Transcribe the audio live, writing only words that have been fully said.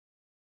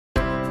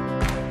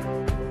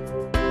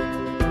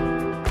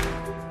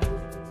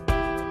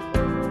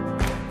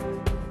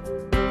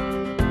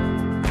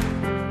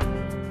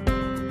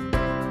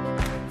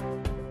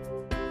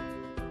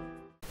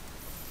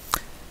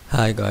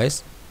Hi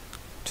guys,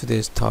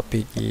 today's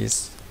topic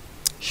is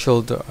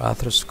shoulder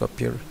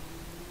arthroscopy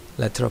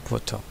lateral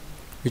photo.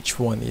 Which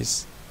one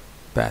is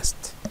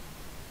best?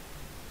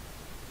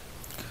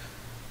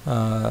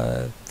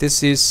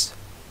 This is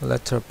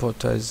lateral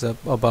photo is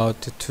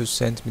about 2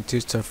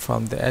 centimeters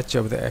from the edge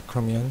of the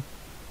acromion.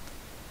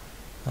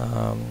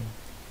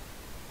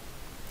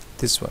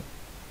 This one.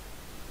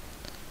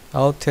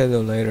 I'll tell you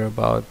later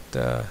about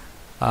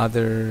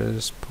other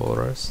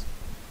photos.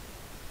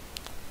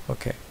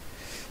 Okay.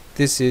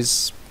 This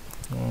is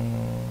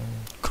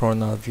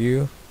coronal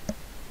view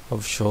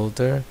of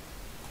shoulder.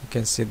 You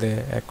can see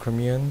the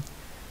acromion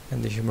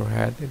and the humeral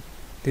head.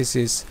 This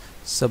is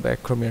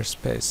subacromial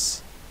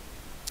space.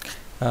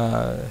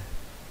 There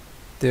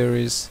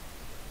is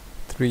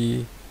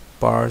 3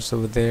 bars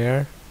over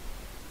there.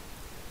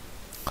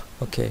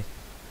 Okay,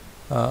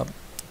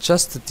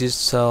 just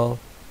distal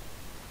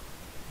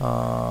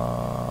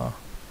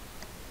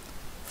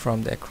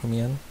from the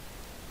acromion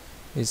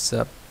is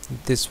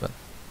this one.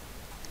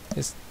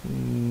 It's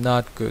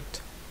not good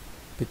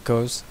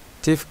because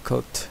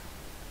difficult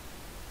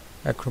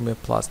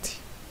acromioplasty.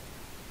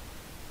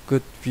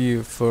 Good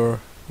view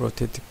for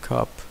rotated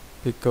cup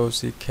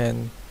because you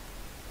can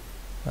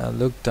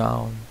look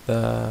down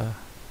the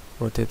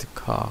rotated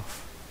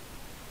cuff,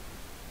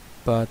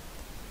 but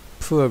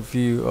poor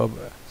view of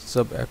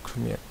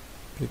subacromion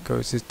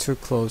because it's too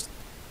close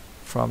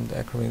from the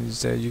acromion.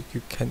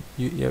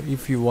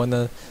 If you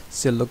wanna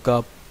still look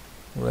up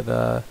with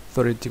a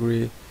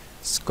 30-degree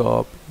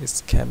scope,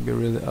 it can be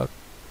really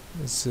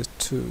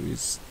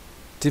it's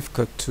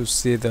difficult to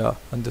see the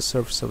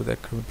undersurface of the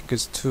acromion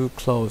because it's too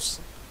close.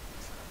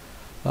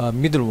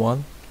 Middle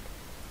one,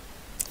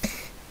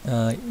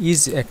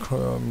 easy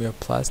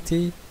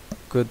acromioplasty,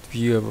 good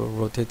view of a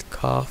rotated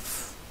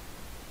cuff,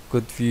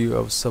 good view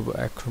of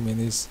subacromion.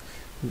 Is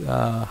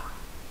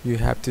you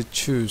have to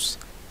choose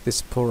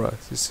this pora.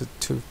 This is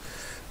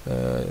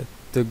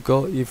the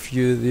goal. If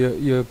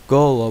your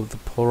goal of the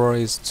pora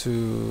is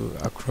to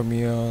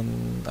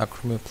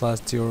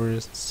acromioplasty, or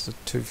is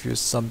to view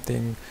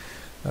something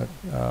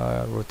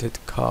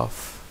rotated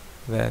cuff,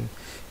 then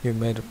you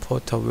made a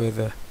photo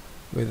with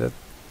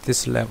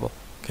this level.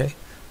 Okay,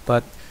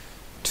 but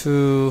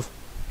third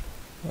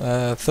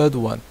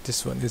one,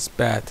 this one is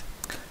bad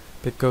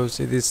because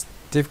it is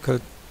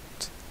difficult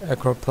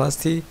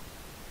acromioplasty,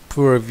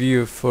 poor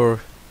view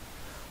for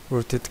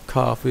rotated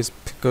cuff is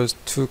because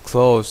too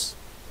close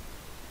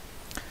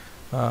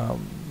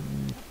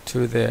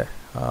to the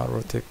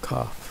rotated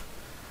cuff.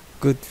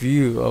 Good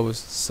view of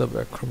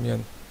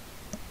subacromion,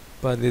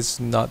 but it's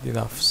not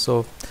enough.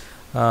 So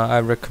I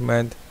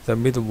recommend the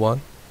middle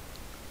one.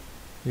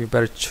 You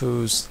better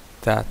choose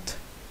that.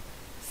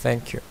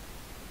 Thank you.